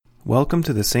Welcome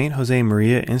to the St. Jose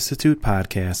Maria Institute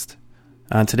podcast.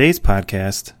 On today's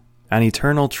podcast, on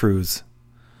eternal truths,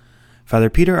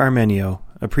 Father Peter Armenio,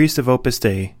 a priest of Opus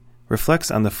Dei, reflects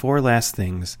on the four last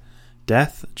things: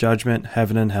 death, judgment,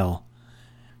 heaven, and hell.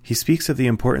 He speaks of the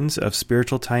importance of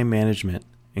spiritual time management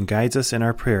and guides us in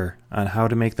our prayer on how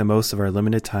to make the most of our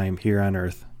limited time here on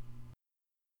earth.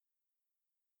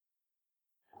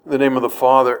 In the name of the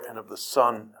Father, and of the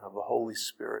Son, and of the Holy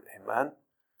Spirit. Amen.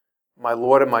 My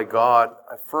Lord and my God,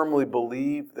 I firmly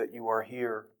believe that you are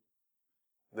here,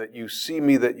 that you see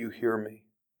me, that you hear me.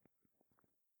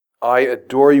 I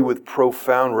adore you with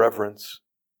profound reverence.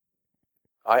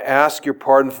 I ask your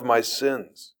pardon for my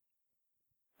sins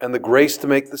and the grace to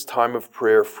make this time of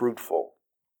prayer fruitful.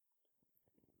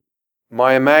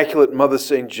 My Immaculate Mother,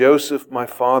 Saint Joseph, my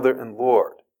Father and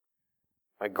Lord,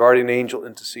 my guardian angel,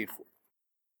 intercede for me.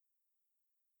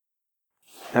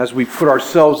 As we put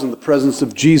ourselves in the presence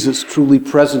of Jesus, truly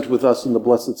present with us in the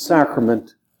Blessed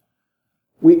Sacrament,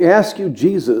 we ask you,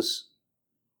 Jesus,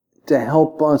 to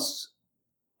help us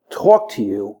talk to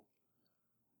you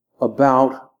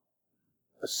about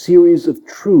a series of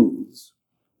truths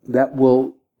that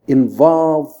will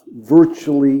involve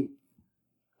virtually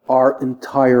our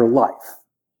entire life.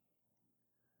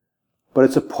 But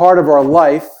it's a part of our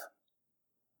life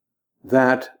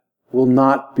that will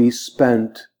not be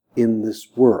spent in this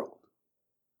world.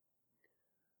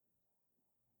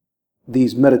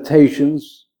 These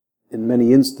meditations, in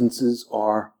many instances,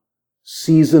 are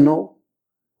seasonal,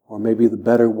 or maybe the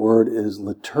better word is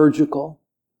liturgical,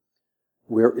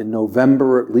 where in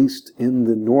November, at least in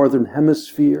the Northern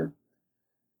Hemisphere,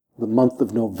 the month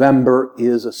of November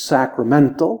is a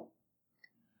sacramental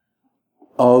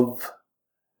of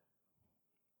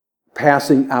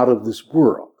passing out of this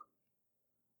world.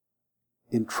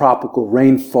 In tropical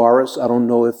rainforests, I don't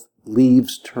know if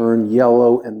leaves turn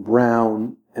yellow and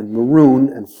brown and maroon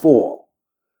and fall.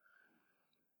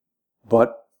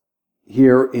 But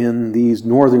here in these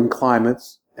northern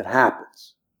climates, it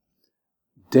happens.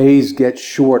 Days get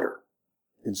shorter.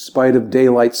 In spite of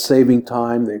daylight saving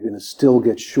time, they're going to still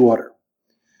get shorter.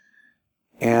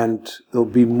 And there'll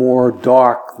be more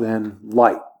dark than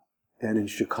light. And in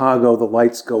Chicago, the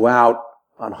lights go out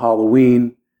on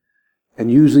Halloween and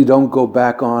usually don't go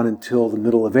back on until the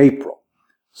middle of April.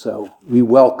 So we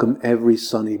welcome every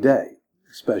sunny day,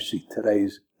 especially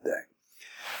today's day.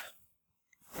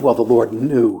 Well, the Lord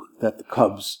knew that the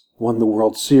Cubs won the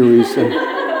World Series and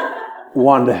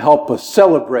wanted to help us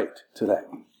celebrate today.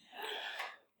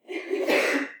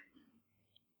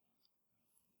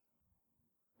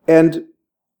 And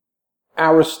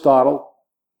Aristotle,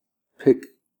 pick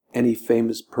any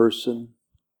famous person,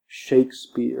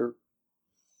 Shakespeare,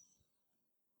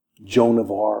 Joan of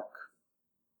Arc,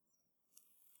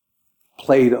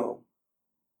 Plato,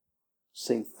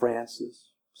 St.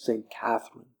 Francis, St.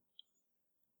 Catherine.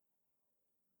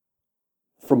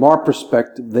 From our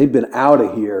perspective, they've been out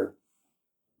of here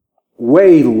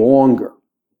way longer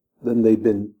than they've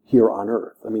been here on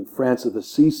earth. I mean, Francis of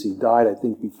Assisi died, I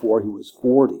think, before he was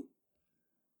 40.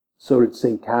 So did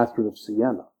St. Catherine of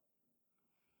Siena.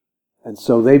 And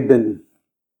so they've been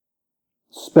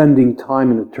spending time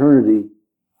in eternity.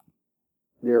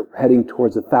 They're heading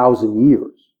towards 1,000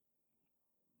 years.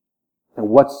 And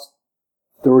what's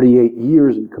 38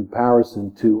 years in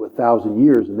comparison to 1,000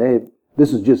 years? And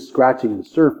this is just scratching the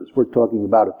surface. We're talking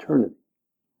about eternity.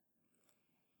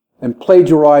 And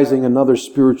plagiarizing another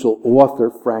spiritual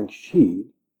author, Frank Sheed,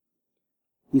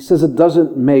 he says it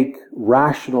doesn't make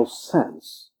rational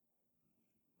sense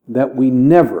that we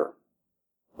never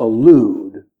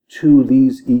allude to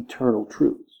these eternal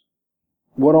truths.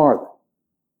 What are they?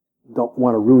 Don't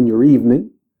want to ruin your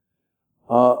evening,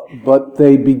 but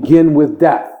they begin with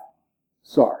death.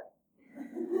 Sorry.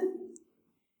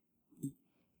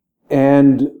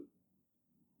 And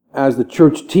as the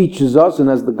church teaches us, and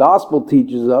as the gospel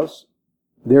teaches us,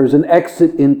 there's an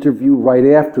exit interview right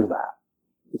after that.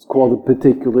 It's called a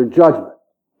particular judgment.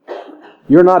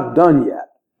 You're not done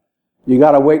yet. You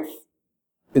got to wait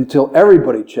until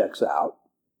everybody checks out,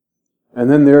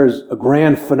 and then there's a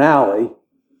grand finale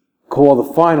called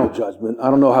the final judgment. I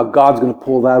don't know how God's going to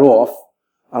pull that off.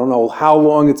 I don't know how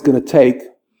long it's going to take,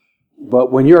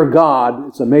 but when you're God,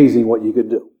 it's amazing what you could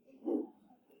do.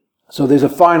 So there's a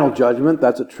final judgment.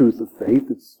 That's a truth of faith.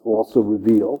 It's also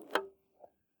revealed.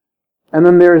 And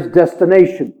then there's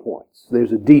destination points.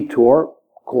 There's a detour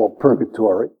called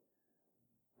purgatory.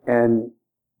 And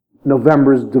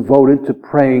November is devoted to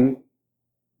praying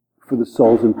for the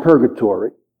souls in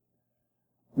purgatory.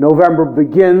 November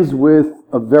begins with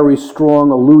a very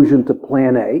strong allusion to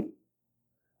Plan A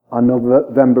on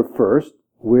November 1st,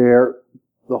 where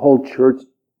the whole church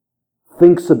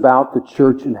thinks about the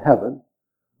church in heaven,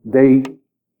 they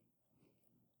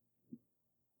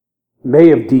may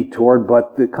have detoured,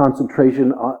 but the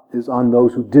concentration is on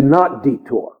those who did not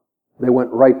detour. They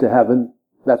went right to heaven.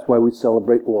 That's why we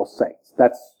celebrate All Saints.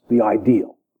 That's the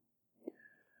ideal.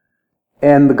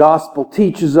 And the gospel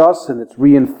teaches us, and it's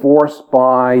reinforced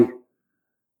by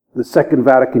the Second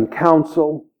Vatican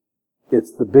Council,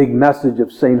 it's the big message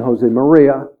of St.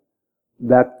 Josemaria,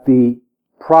 that the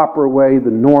proper way, the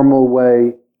normal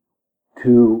way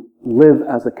to live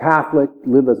as a Catholic,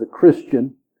 live as a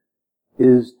Christian,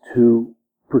 is to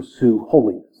pursue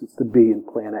holiness. It's the B in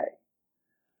Plan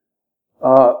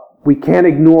A. We can't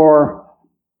ignore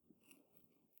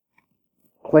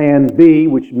Plan B,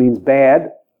 which means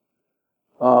bad,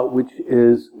 which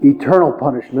is eternal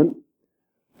punishment.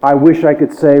 I wish I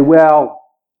could say, well,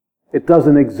 it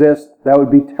doesn't exist. That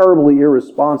would be terribly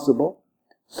irresponsible,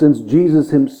 since Jesus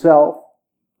himself,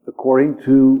 according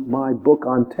to my book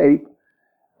on tape,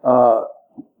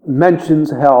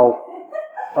 mentions hell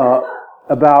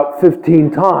about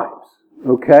 15 times,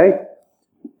 okay?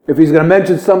 If he's going to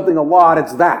mention something a lot,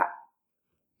 it's that.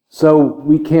 So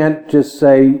we can't just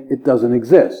say it doesn't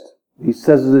exist. He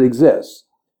says it exists.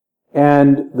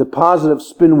 And the positive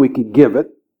spin we could give it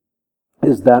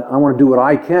is that I want to do what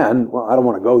I can. Well, I don't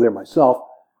want to go there myself,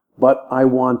 but I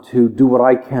want to do what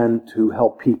I can to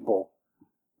help people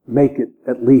make it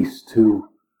at least to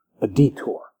a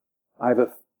detour. I have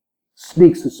a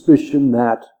sneak suspicion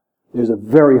that there's a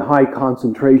very high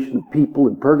concentration of people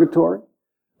in purgatory,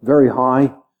 very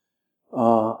high.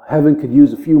 Heaven could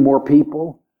use a few more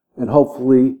people, and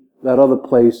hopefully that other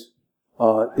place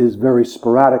is very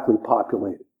sporadically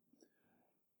populated,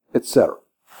 etc.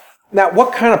 Now,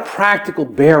 what kind of practical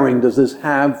bearing does this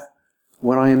have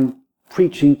when I am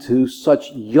preaching to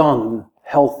such young,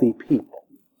 healthy people?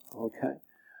 Okay.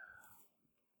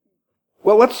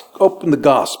 Well, let's open the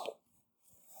gospel.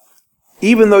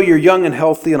 Even though you're young and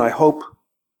healthy, and I hope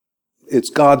it's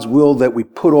God's will that we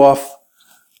put off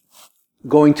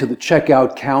going to the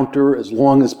checkout counter as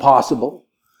long as possible,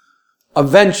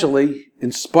 eventually,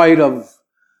 in spite of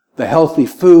the healthy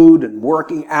food and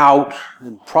working out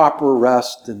and proper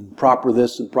rest and proper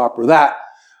this and proper that,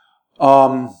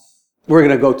 we're going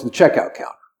to go to the checkout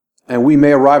counter. And we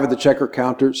may arrive at the checkout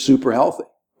counter super healthy.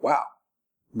 Wow.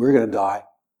 We're going to die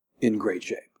in great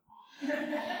shape.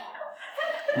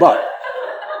 But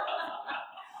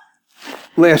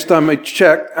last time I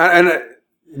checked, and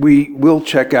we will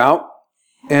check out,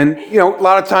 and, a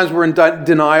lot of times we're in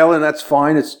denial, and that's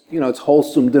fine. It's, it's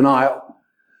wholesome denial.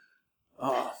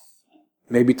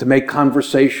 Maybe to make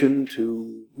conversation,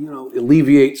 to,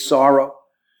 alleviate sorrow.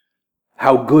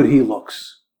 How good he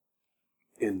looks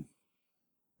in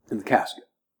the casket.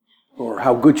 Or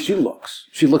how good she looks.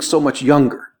 She looks so much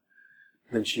younger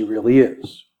than she really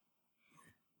is.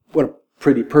 What a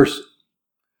pretty person.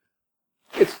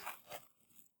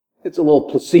 It's a little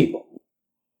placebo.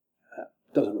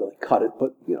 Doesn't really cut it,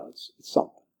 but, it's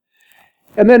something.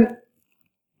 And then,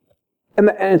 and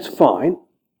it's fine.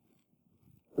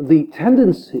 The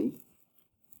tendency,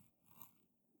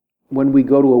 when we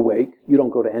go to a wake, you don't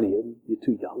go to any of them, you're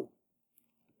too young.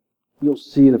 You'll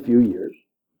see in a few years.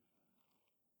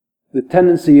 The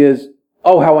tendency is,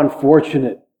 oh, how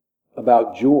unfortunate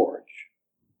about George.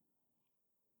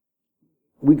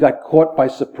 We got caught by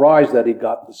surprise that he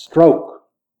got the stroke.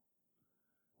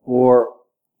 Or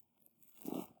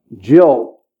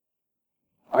Jill,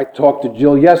 I talked to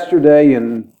Jill yesterday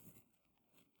and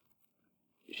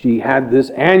she had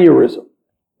this aneurysm.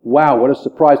 Wow, what a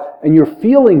surprise. And your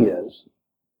feeling is,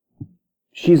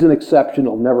 she's an exception,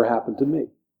 it'll never happen to me.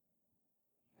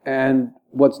 And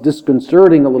what's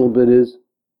disconcerting a little bit is,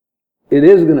 it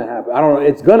is going to happen. I don't know,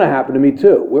 it's going to happen to me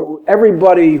too.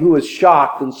 Everybody who is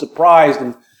shocked and surprised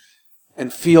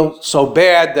and feel so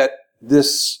bad that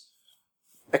this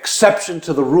exception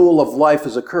to the rule of life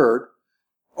has occurred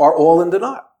are all in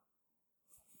denial.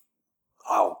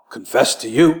 I'll confess to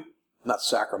you, not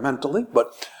sacramentally,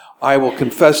 but I will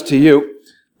confess to you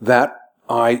that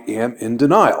I am in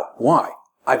denial. Why?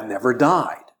 I've never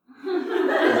died.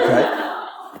 Okay?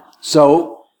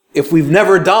 So, if we've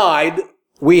never died,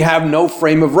 we have no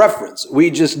frame of reference.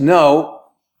 We just know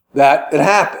that it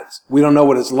happens. We don't know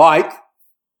what it's like.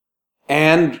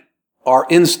 And our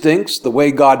instincts, the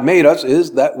way God made us,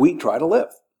 is that we try to live.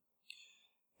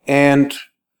 And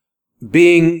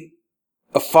being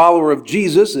a follower of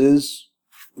Jesus is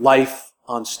life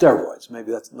on steroids.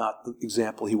 Maybe that's not the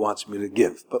example he wants me to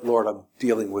give. But Lord, I'm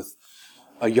dealing with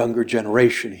a younger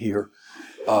generation here.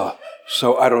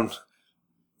 So I don't...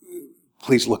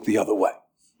 Please look the other way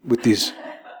with these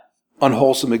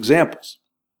unwholesome examples.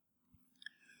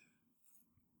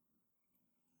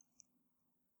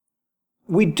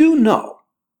 we do know.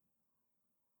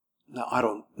 Now, I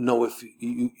don't know if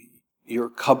you're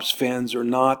Cubs fans or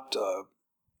not.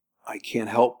 I can't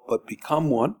help but become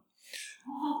one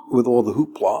with all the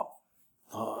hoopla.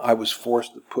 I was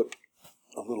forced to put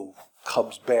a little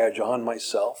Cubs badge on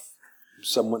myself.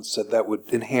 Someone said that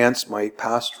would enhance my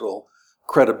pastoral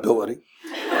credibility.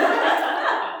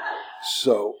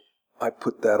 So I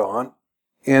put that on.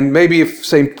 And maybe if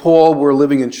St. Paul were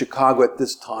living in Chicago at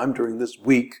this time, during this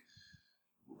week,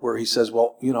 where he says,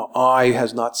 well, eye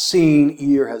has not seen,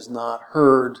 ear has not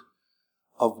heard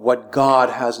of what God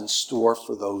has in store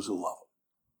for those who love him.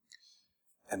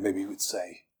 And maybe he would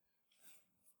say,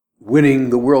 winning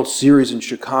the World Series in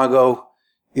Chicago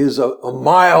is a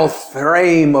mild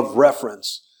frame of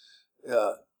reference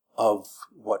of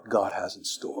what God has in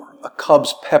store. A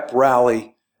Cubs pep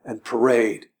rally and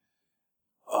parade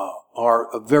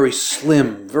are a very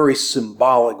slim, very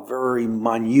symbolic, very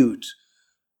minute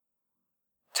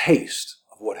taste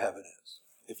of what heaven is,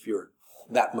 if you're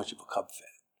that much of a Cub fan.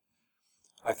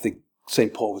 I think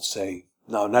St. Paul would say,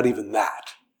 no, not even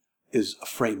that is a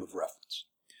frame of reference.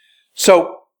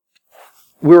 So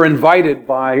we're invited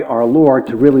by our Lord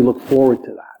to really look forward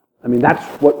to that. I mean, that's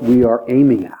what we are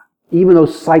aiming at. Even though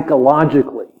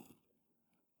psychologically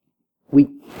we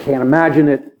can't imagine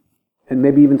it, and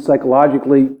maybe even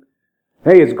psychologically,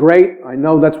 hey, it's great, I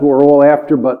know that's what we're all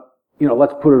after, but,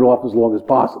 let's put it off as long as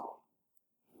possible.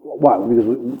 Why?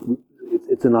 Because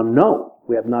it's an unknown.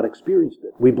 We have not experienced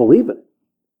it. We believe in it.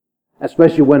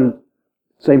 Especially when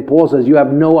St. Paul says you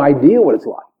have no idea what it's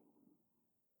like.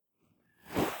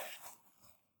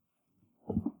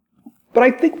 But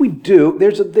I think we do.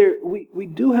 We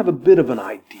do have a bit of an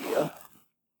idea.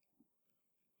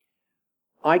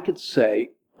 I could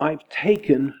say I've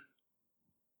taken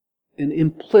an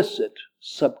implicit,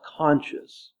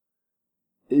 subconscious,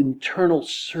 internal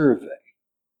survey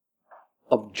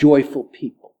of joyful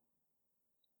people.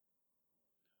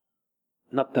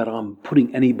 Not that I'm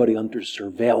putting anybody under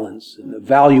surveillance and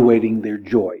evaluating their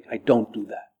joy. I don't do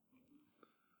that.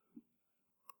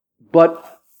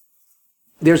 But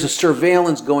there's a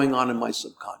surveillance going on in my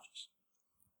subconscious.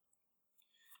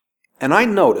 And I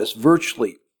notice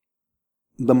virtually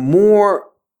the more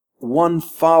one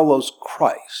follows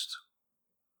Christ,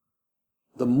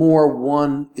 the more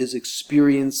one is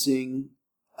experiencing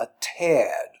a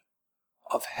tad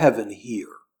of heaven here.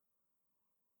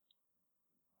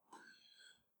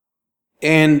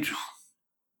 And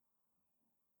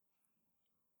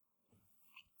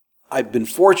I've been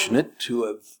fortunate to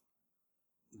have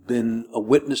been a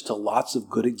witness to lots of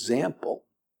good example.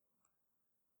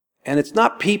 And it's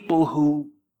not people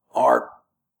who are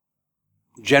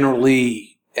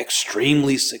generally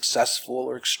extremely successful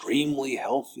or extremely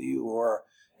healthy or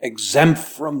exempt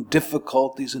from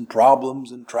difficulties and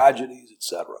problems and tragedies,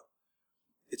 etc.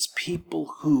 It's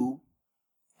people who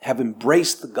have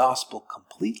embraced the gospel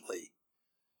completely,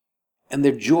 and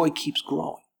their joy keeps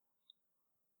growing.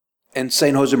 And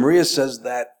St. Josemaria says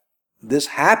that this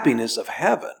happiness of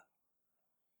heaven,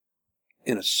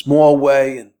 in a small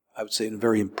way, and I would say in a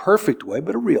very imperfect way,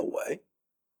 but a real way,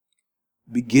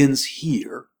 begins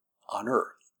here on earth.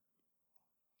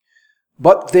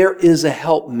 But there is a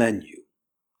help menu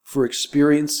for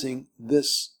experiencing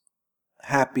this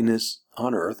happiness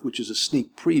on earth, which is a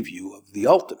sneak preview of the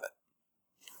ultimate.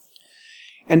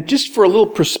 And just for a little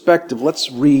perspective,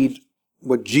 let's read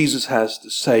what Jesus has to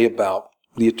say about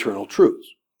the eternal truths.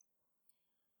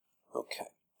 Okay.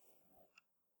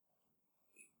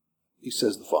 He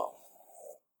says the following.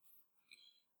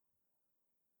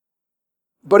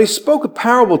 But he spoke a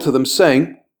parable to them,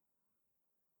 saying,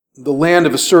 the land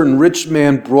of a certain rich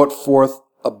man brought forth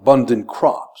abundant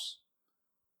crops.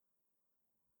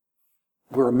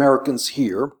 We're Americans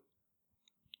here,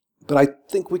 but I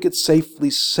think we could safely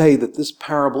say that this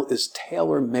parable is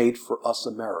tailor-made for us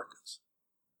Americans.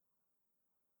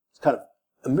 It's kind of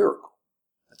a miracle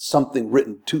that something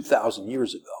written 2,000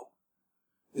 years ago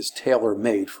is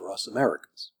tailor-made for us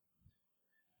Americans.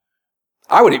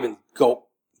 I would even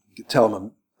tell him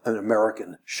I'm an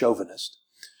American chauvinist.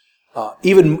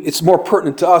 Even it's more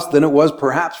pertinent to us than it was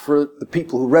perhaps for the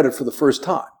people who read it for the first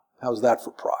time. How's that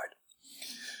for pride?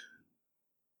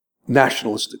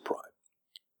 Nationalistic pride.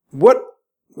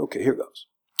 Okay, here goes.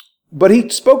 But he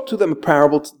spoke to them a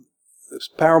parable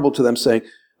to them, saying,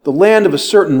 the land of a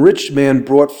certain rich man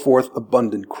brought forth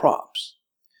abundant crops.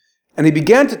 And he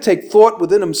began to take thought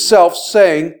within himself,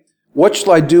 saying, what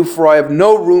shall I do, for I have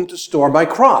no room to store my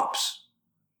crops?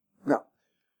 Now,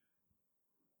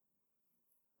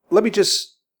 let me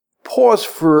just pause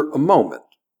for a moment.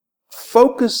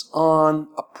 Focus on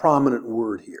a prominent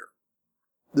word here.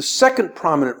 The second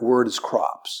prominent word is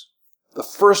crops. The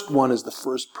first one is the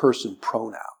first person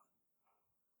pronoun.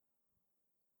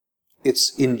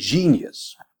 It's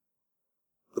ingenious.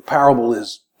 The parable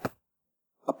is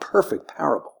a perfect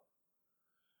parable.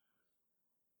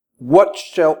 What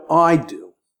shall I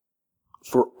do?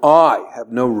 For I have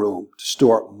no room to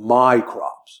store my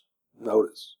crops.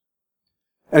 Notice.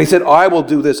 And he said, I will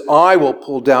do this. I will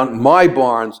pull down my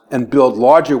barns and build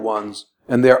larger ones,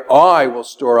 and there I will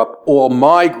store up all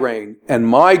my grain and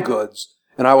my goods.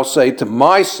 And I will say to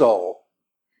my soul,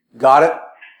 got it?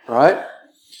 All right?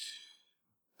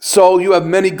 Soul, you have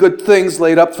many good things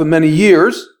laid up for many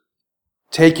years.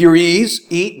 Take your ease,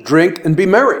 eat, drink, and be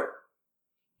merry.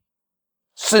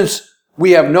 Since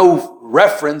we have no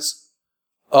reference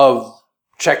of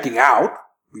checking out,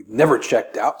 we've never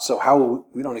checked out, so how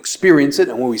we don't experience it,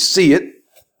 and when we see it,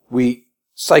 we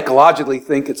psychologically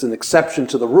think it's an exception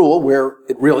to the rule, where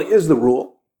it really is the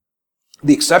rule.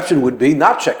 The exception would be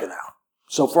not checking out.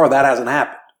 So far, that hasn't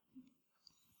happened.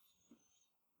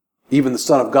 Even the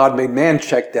Son of God made man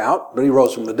checked out, but he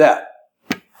rose from the dead.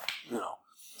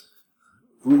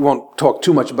 We won't talk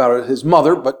too much about his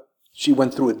mother, but she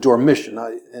went through a dormition,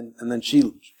 and then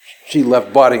she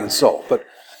left body and soul. But,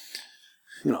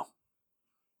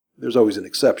 there's always an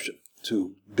exception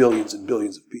to billions and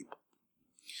billions of people.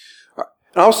 All right.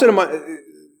 And I'll say to my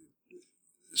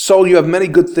soul, you have many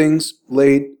good things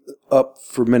laid up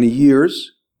for many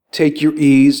years. Take your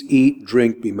ease, eat,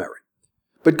 drink, be merry.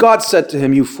 But God said to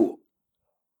him, you fool,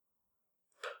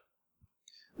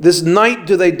 this night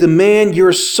do they demand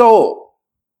your soul,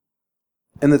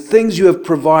 and the things you have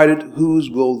provided,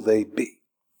 whose will they be?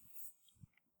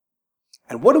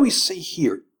 And what do we see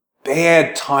here?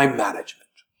 Bad time management.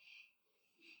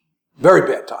 Very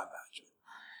bad time management.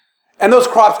 And those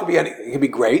crops could be anything. It could be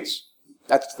grapes.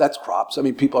 That's crops. I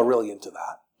mean, people are really into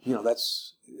that.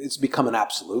 It's become an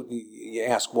absolute. You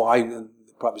ask why, and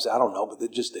they probably say, I don't know, but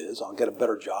it just is. I'll get a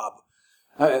better job.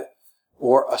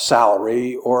 Or a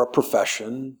salary, or a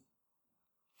profession.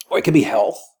 Or it could be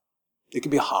health. It could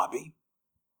be a hobby.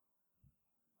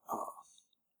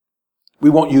 We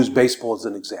won't use baseball as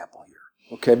an example here.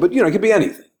 Okay, but it could be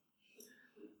anything.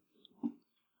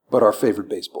 But our favorite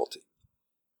baseball team.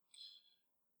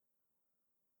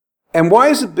 And why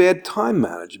is it bad time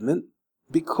management?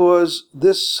 Because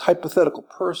this hypothetical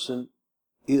person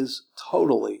is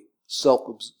totally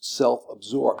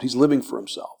self-absorbed. He's living for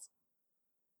himself.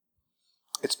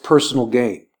 It's personal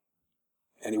gain.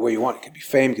 Any way you want. It could be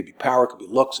fame, it could be power, it could be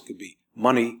looks, it could be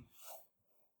money,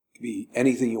 it could be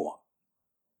anything you want.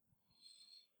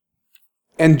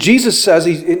 And Jesus says,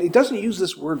 he doesn't use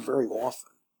this word very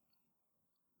often.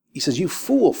 He says, you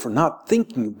fool for not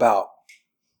thinking about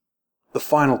the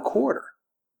final quarter.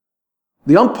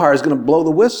 The umpire is going to blow the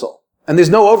whistle. And there's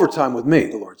no overtime with me,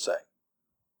 the Lord's saying.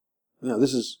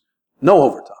 This is no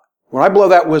overtime. When I blow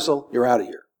that whistle, you're out of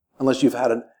here. Unless you've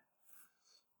had an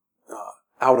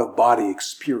out-of-body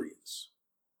experience.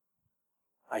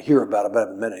 I hear about it, but I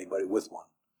haven't met anybody with one.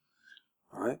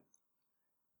 All right?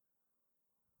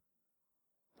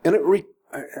 And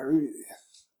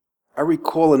I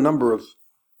recall a number of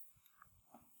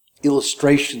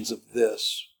illustrations of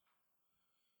this.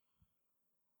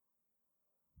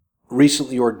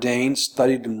 Recently ordained,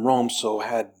 studied in Rome, so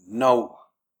had no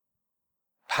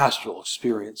pastoral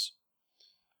experience.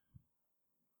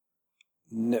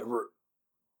 Never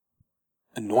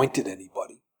anointed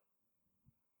anybody.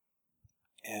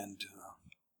 And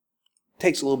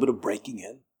takes a little bit of breaking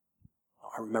in.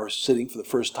 I remember sitting for the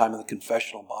first time in the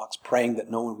confessional box, praying that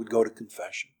no one would go to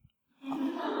confession.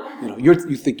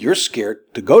 You think you're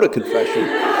scared to go to confession.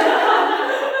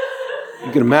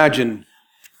 You can imagine,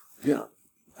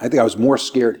 I think I was more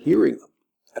scared hearing them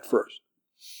at first.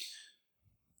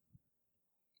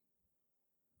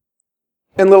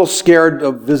 And a little scared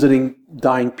of visiting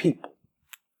dying people.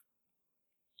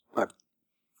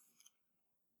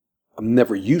 I'm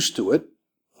never used to it,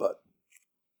 but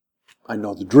I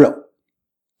know the drill.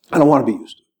 I don't want to be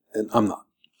used to it, and I'm not.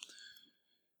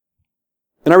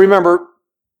 And I remember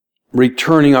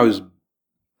returning. I was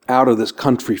out of this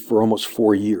country for almost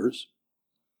 4 years.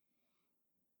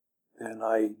 And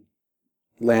I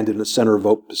landed in the center of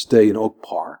Opus Dei in Oak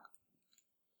Park.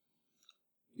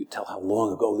 You tell how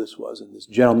long ago this was. And this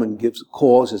gentleman gives a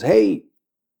call and says, hey,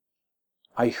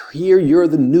 I hear you're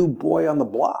the new boy on the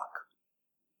block.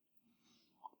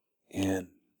 And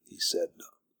he said,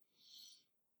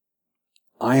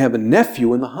 I have a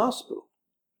nephew in the hospital.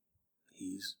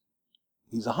 He's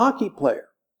a hockey player.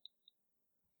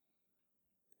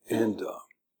 And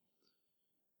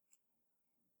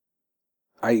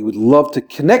I would love to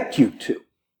connect you to.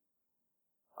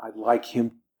 I'd like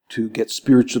him to get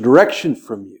spiritual direction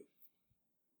from you.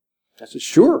 I said,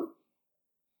 sure.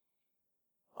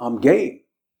 I'm game.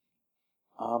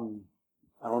 I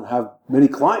don't have many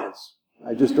clients.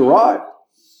 I just arrived.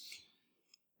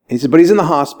 He said, but he's in the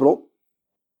hospital,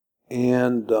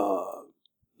 and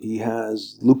he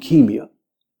has leukemia.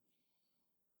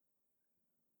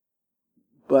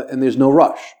 And there's no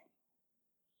rush.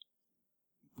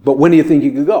 But when do you think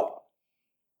you could go?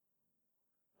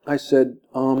 I said,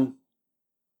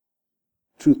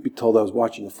 truth be told, I was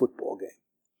watching a football game.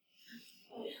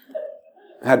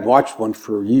 I hadn't watched one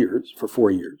for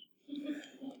 4 years.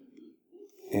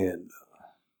 And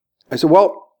I said,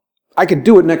 well, I could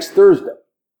do it next Thursday.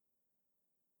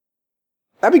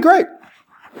 That'd be great.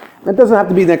 It doesn't have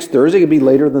to be next Thursday. It could be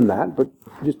later than that, but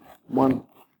just want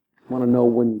to know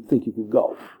when you think you could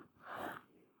go.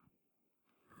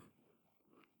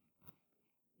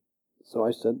 So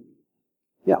I said,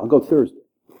 yeah, I'll go Thursday.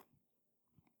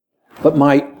 But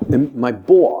my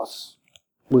boss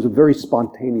was a very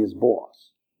spontaneous boss.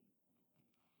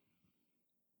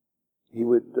 He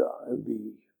would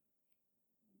be,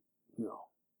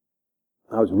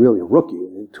 I was really a rookie.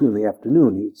 At 2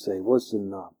 p.m, he'd say,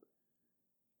 listen,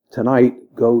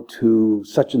 tonight go to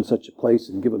such and such a place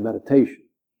and give a meditation.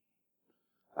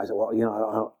 I said,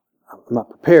 well, I'm not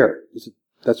prepared. He said,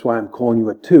 that's why I'm calling you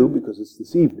at 2, because it's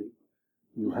this evening.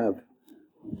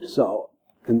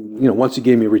 Once he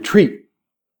gave me a retreat,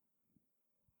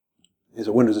 he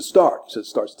said, when does it start? He said, it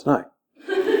starts tonight.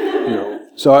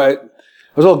 So I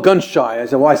was a little gun shy. I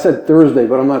said, well, I said Thursday,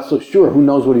 but I'm not so sure. Who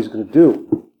knows what he's going to do?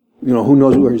 Who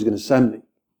knows where he's going to send me?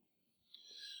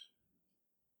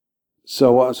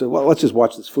 So I said, well, let's just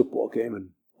watch this football game and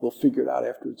we'll figure it out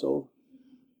after it's over.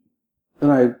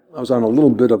 And I was on a little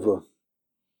bit of a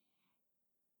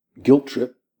guilt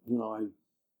trip. I'm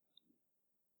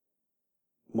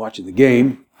watching the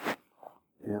game,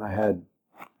 and I had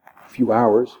a few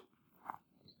hours.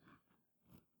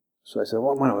 So I said,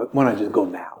 well, why don't I just go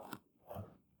now?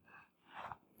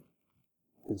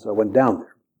 And so I went down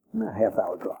there, a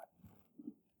half-hour drive.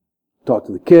 Talked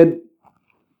to the kid,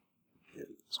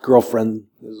 his girlfriend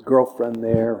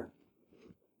there.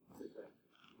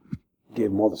 Gave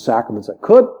him all the sacraments I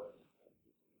could.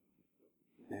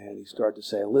 And he started to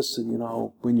say, listen,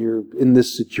 when you're in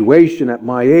this situation at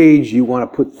my age, you want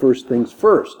to put first things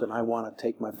first, and I want to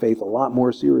take my faith a lot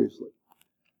more seriously.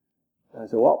 And I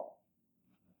said, well,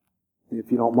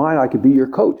 if you don't mind, I could be your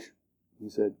coach. He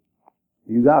said,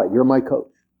 you got it. You're my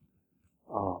coach.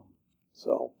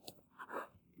 So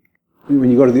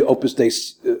when you go to the Opus Dei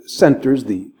centers,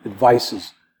 the advice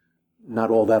is not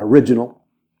all that original.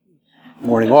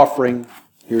 Morning offering,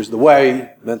 here's the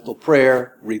way, mental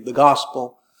prayer, read the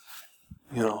gospel,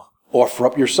 offer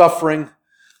up your suffering,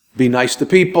 be nice to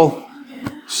people,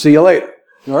 see you later.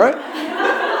 All right?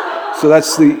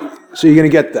 So you're going to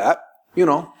get that,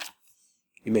 You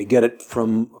may get it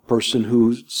from a person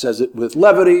who says it with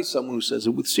levity, someone who says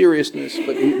it with seriousness,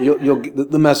 but you'll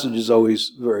get, the message is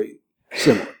always very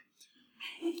similar.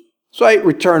 So I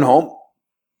return home.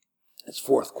 It's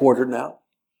fourth quarter now.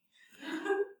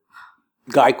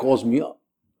 Guy calls me up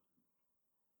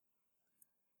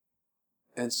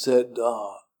and said,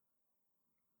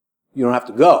 you don't have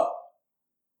to go.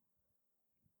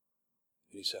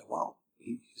 And he said, well,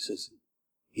 he says,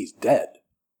 he's dead.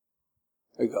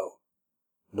 I go,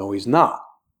 no, he's not.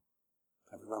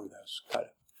 I remember that was kind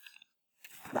of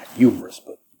not humorous,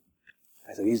 but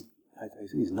I said, he's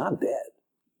not dead.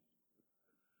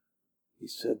 He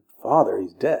said, Father,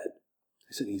 he's dead.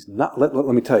 I said, he's not. Let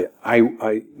me tell you,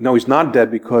 I know he's not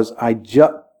dead because I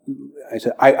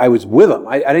was with him.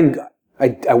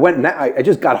 I went. I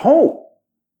just got home.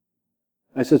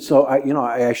 I said, so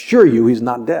I assure you, he's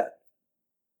not dead.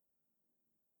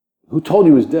 Who told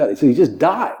you he was dead? He said, he just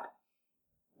died.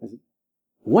 I said,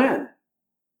 when?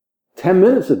 10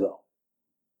 minutes ago.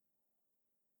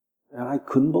 And I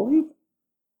couldn't believe it.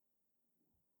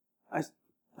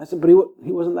 I said, but he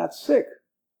wasn't that sick.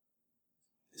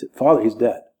 He said, Father, he's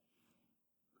dead.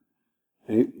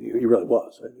 And he really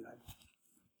was.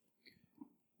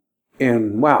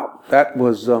 And wow, that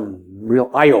was a real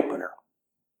eye-opener.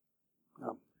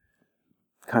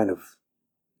 Kind of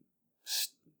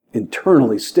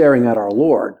internally staring at our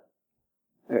Lord.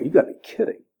 You got to be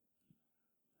kidding.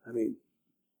 I mean,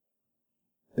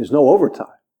 there's no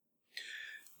overtime.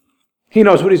 He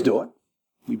knows what he's doing.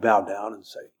 We bow down and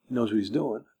say, he knows what he's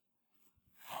doing.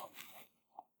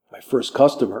 My first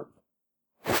customer,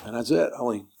 and that's it. I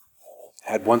only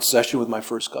had one session with my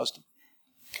first customer.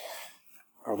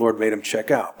 Our Lord made him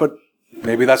check out. But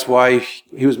maybe that's why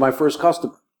he was my first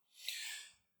customer.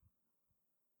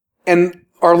 And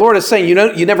our Lord is saying,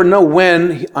 you never know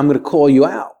when I'm going to call you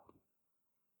out.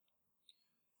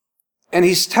 And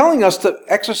he's telling us to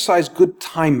exercise good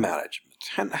time management.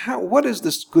 And what is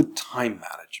this good time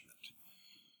management?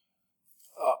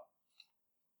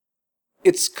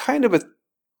 It's kind of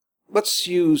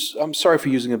I'm sorry for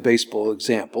using a baseball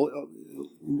example.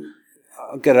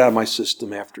 I'll get it out of my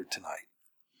system after tonight.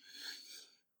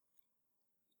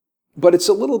 But it's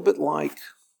a little bit like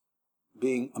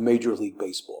being a Major League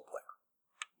Baseball player.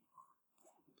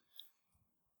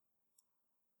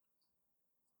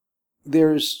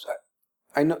 There's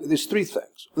three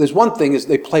things. There's one thing is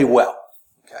they play well.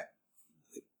 Okay,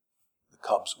 the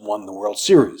Cubs won the World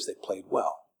Series. They played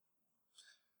well.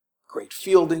 Great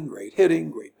fielding, great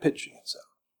hitting, great pitching, etc.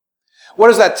 What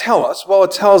does that tell us? Well,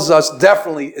 it tells us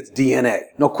definitely it's DNA.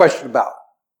 No question about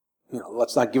it.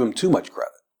 Let's not give them too much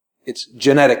credit. It's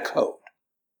genetic code.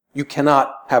 You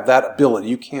cannot have that ability.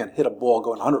 You can't hit a ball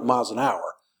going 100 miles an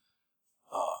hour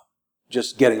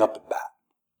just getting up at bat.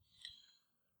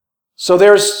 So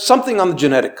there's something on the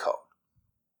genetic code.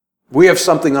 We have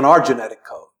something on our genetic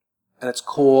code, and it's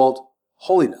called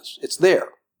holiness. It's there.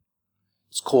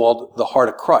 It's called the heart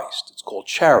of Christ. It's called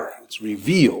charity. It's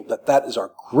revealed that is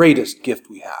our greatest gift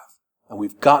we have. And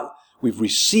we've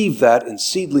received that in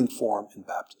seedling form in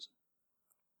baptism.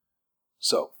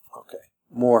 So,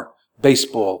 more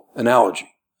baseball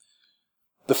analogy.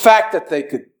 The fact that they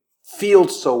could field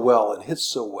so well and hit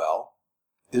so well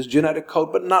is genetic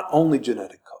code, but not only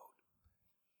genetic code.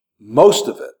 Most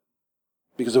of it,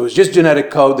 because if it was just genetic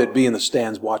code, they'd be in the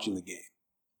stands watching the game.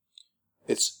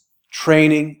 It's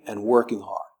training and working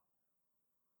hard.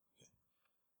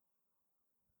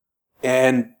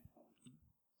 And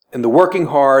the working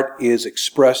hard is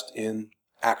expressed in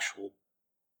actual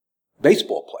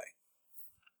baseball play.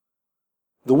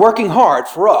 The working hard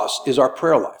for us is our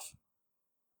prayer life.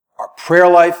 Our prayer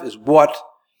life is what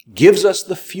gives us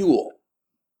the fuel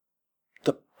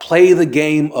to play the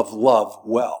game of love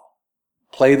well,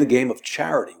 play the game of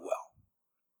charity well.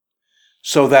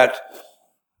 So that,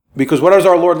 because what is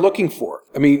our Lord looking for?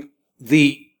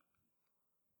 The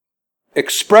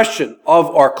expression of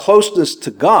our closeness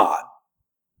to God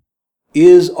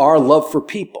is our love for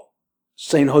people.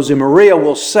 St. Josemaria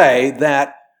will say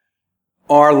that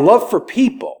our love for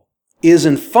people is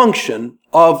in function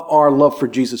of our love for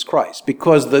Jesus Christ,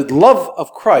 because the love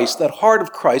of Christ, that heart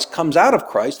of Christ, comes out of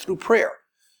Christ through prayer.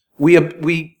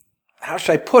 We how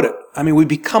should I put it? We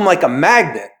become like a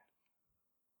magnet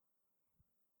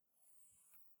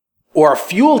or a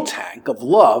fuel tank of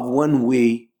love when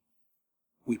we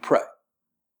pray.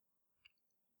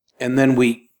 And then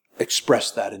we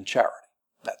express that in charity.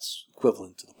 That's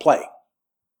equivalent to the playing.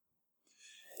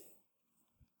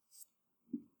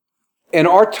 And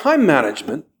our time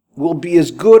management will be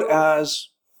as good as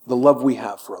the love we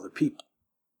have for other people.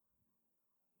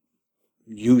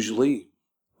 Usually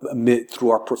through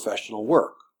our professional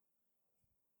work.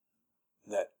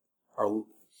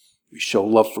 We show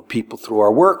love for people through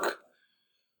our work,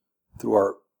 through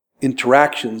our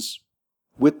interactions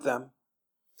with them.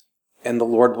 And the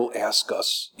Lord will ask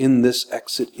us in this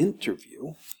exit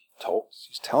interview,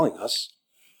 he's telling us,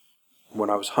 when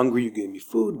I was hungry, you gave me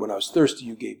food. When I was thirsty,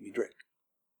 you gave me drink.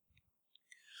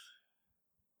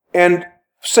 And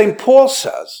St. Paul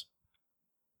says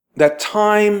that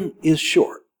time is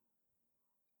short.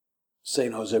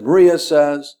 St. Josemaria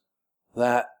says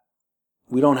that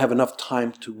we don't have enough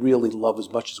time to really love as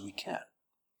much as we can.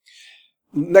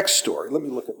 Next story. Let me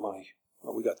look at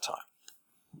we got time.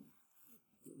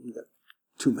 We got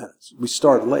 2 minutes. We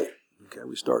started late.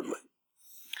 We started late.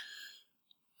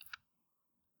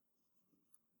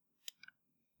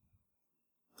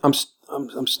 I'm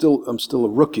still a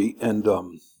rookie, and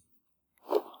I'm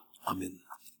in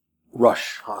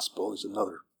Rush Hospital. There's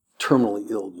another terminally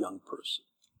ill young person.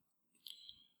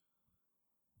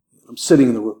 I'm sitting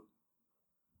in the room.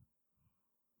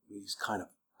 He's kind of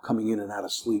coming in and out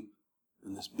of sleep,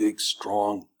 and this big,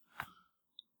 strong,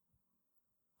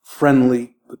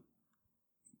 friendly,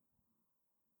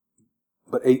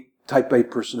 but type A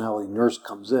personality nurse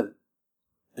comes in,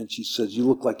 and she says, "You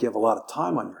look like you have a lot of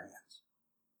time on your hands."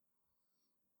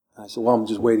 And I said, "Well, I'm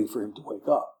just waiting for him to wake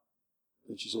up."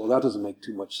 And she said, "Well, that doesn't make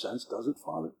too much sense, does it,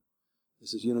 Father?" He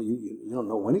says, "You don't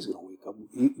know when he's going to wake up.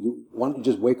 Why don't you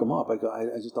just wake him up?" I go, I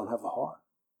just don't have the heart.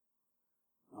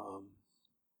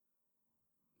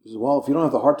 He says, "Well, if you don't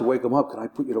have the heart to wake him up, can I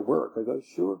put you to work?" I go,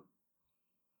 "Sure."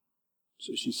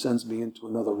 So she sends me into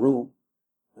another room,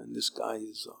 and this guy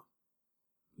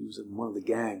he was in one of the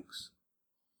gangs.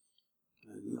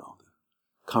 And, the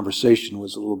conversation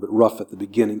was a little bit rough at the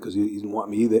beginning because he didn't want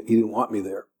me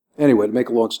there. Anyway, to make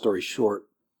a long story short,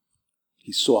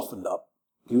 he softened up.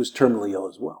 He was terminally ill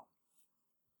as well.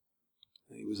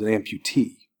 He was an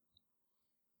amputee.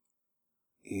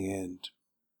 And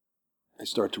I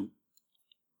start to,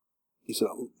 he said,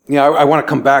 yeah, I want to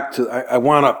come back to, I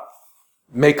want to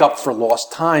make up for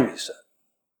lost time, he said.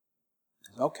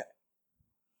 I said, okay.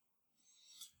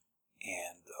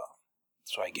 And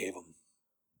so I gave him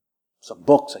some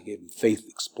books. I gave him Faith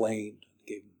Explained. I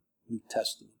gave him New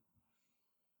Testament.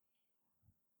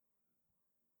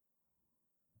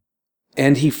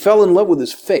 And he fell in love with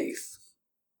his faith.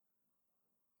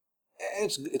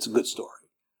 It's a good story.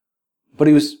 But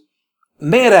he was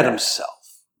mad at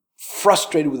himself,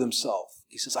 frustrated with himself.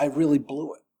 He says, I really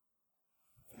blew it.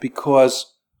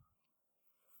 Because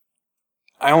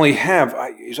I only have,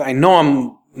 I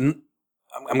know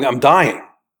I'm dying.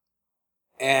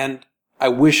 And I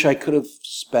wish I could have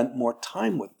spent more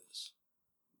time with this.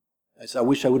 I said, I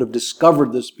wish I would have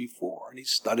discovered this before. And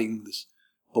he's studying this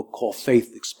book called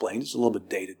Faith Explained. It's a little bit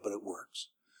dated, but it works.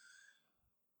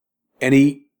 And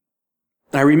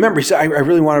I remember he said, I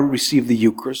really want to receive the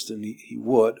Eucharist, and he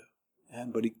would,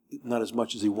 but not as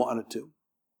much as he wanted to.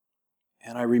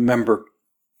 And I remember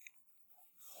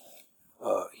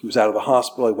he was out of the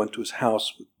hospital. I went to his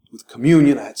house with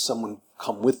communion. I had someone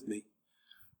come with me.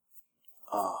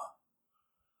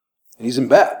 And he's in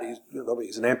bed.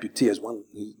 He's an amputee.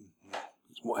 He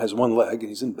has one leg, and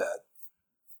he's in bed.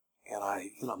 And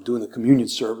I'm doing the communion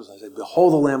service. And I say,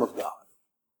 behold the Lamb of God.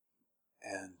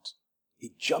 And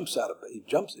he jumps out of bed. He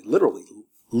literally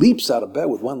leaps out of bed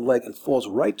with one leg and falls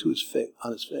right to his face,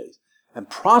 on his face, and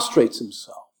prostrates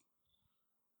himself.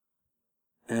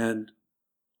 And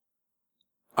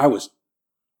he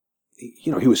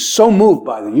was so moved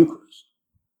by the Eucharist.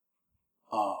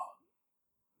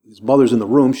 His mother's in the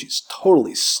room. She's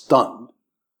totally stunned.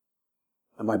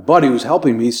 And my buddy who's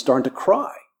helping me is starting to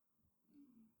cry.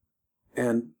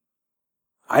 And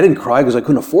I didn't cry because I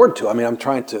couldn't afford to. I mean, I'm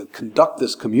trying to conduct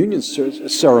this communion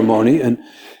ceremony,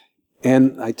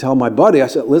 and I tell my buddy, I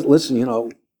said, listen,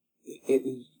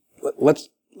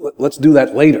 let's do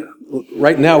that later.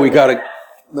 Right now we got to,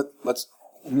 let's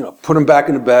put him back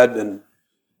into bed, and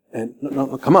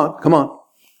no, come on.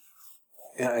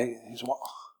 And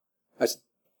I said,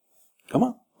 come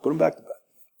on, put him back to bed.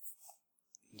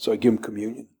 So I give him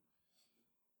communion.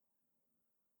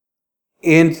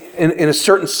 And in a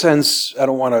certain sense, I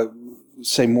don't want to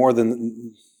say more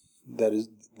than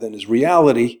his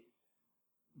reality,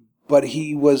 but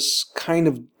he was kind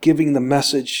of giving the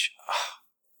message,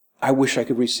 I wish I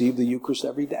could receive the Eucharist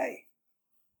every day.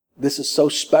 This is so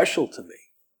special to me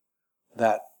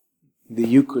that the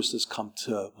Eucharist has come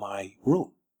to my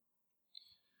room.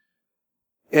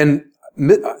 And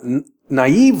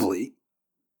naively,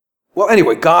 well,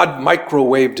 anyway, God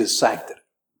microwaved his sanctity.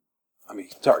 I mean,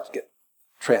 he started to get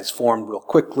transformed real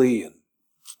quickly and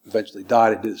eventually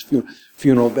died. I did his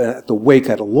funeral. But at the wake,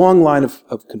 I had a long line of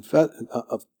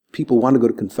people who wanted to go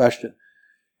to confession.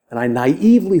 And I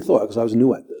naively thought, because I was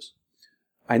new at this,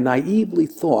 I naively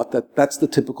thought that that's the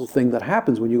typical thing that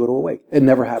happens when you go to a wake. It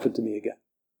never happened to me again.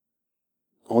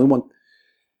 Only one.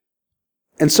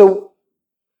 And so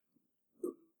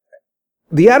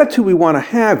the attitude we want to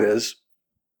have is,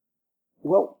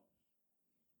 well,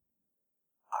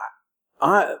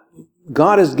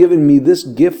 God has given me this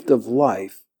gift of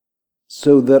life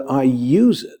so that I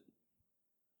use it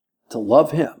to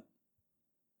love Him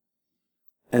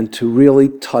and to really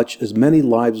touch as many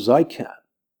lives as I can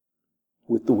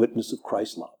with the witness of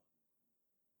Christ's love.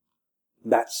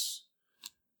 That's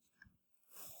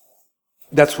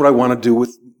what I want to do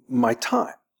with my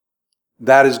time.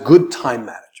 That is good time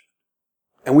management.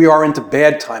 And we are into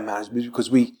bad time management because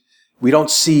we don't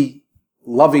see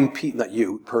loving people, not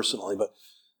you personally, but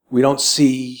we don't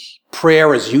see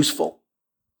prayer as useful.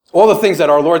 All the things that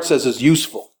our Lord says is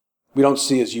useful, we don't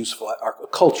see as useful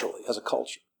culturally, as a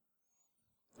culture.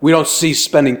 We don't see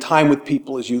spending time with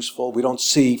people as useful. We don't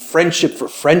see friendship for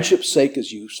friendship's sake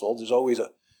as useful. There's always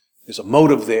there's a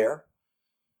motive there.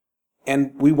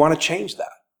 And we want to change that.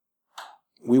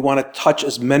 We want to touch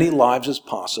as many lives as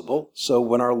possible. So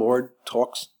when our Lord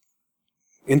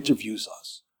interviews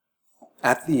us,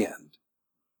 at the end,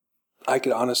 I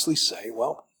could honestly say,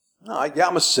 well,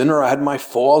 I'm a sinner. I had my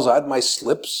falls. I had my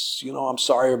slips. I'm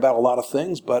sorry about a lot of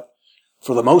things. But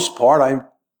for the most part, I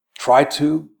try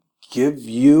to give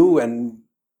you and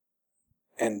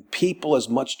people as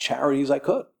much charity as I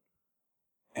could.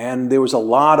 And there was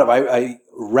I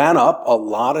ran up a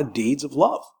lot of deeds of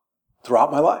love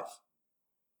throughout my life.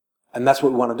 And that's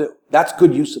what we want to do. That's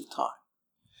good use of time.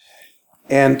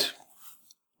 And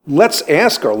let's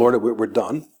ask our Lord, we're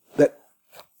done,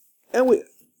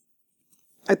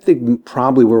 I think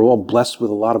probably we're all blessed with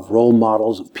a lot of role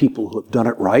models of people who have done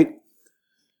it right.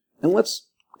 And let's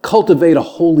cultivate a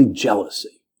holy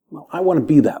jealousy. Well, I want to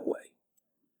be that way.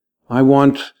 I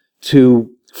want to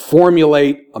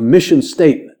formulate a mission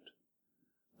statement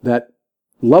that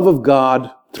love of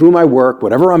God through my work,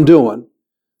 whatever I'm doing,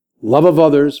 love of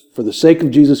others for the sake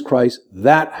of Jesus Christ,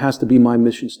 that has to be my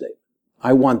mission statement.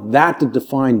 I want that to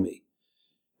define me.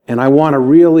 And I want to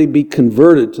really be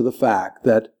converted to the fact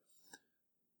that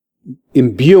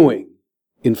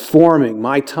informing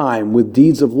my time with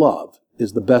deeds of love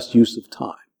is the best use of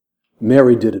time.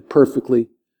 Mary did it perfectly.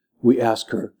 We ask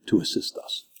her to assist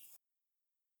us.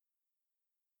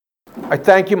 I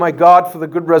thank you, my God, for the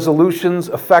good resolutions,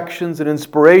 affections, and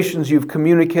inspirations you've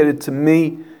communicated to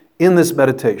me in this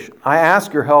meditation. I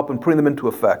ask your help in putting them into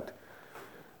effect.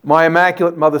 My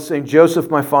Immaculate Mother, St. Joseph,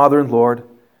 my Father and Lord,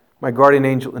 my guardian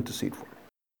angel, intercede for me.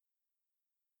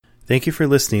 Thank you for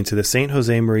listening to the St.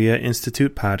 Josemaria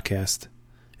Institute podcast.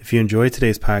 If you enjoyed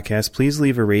today's podcast, please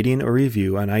leave a rating or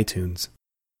review on iTunes.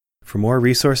 For more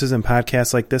resources and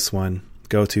podcasts like this one,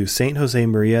 go to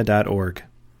stjosemaria.org.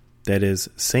 That is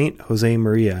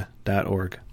stjosemaria.org.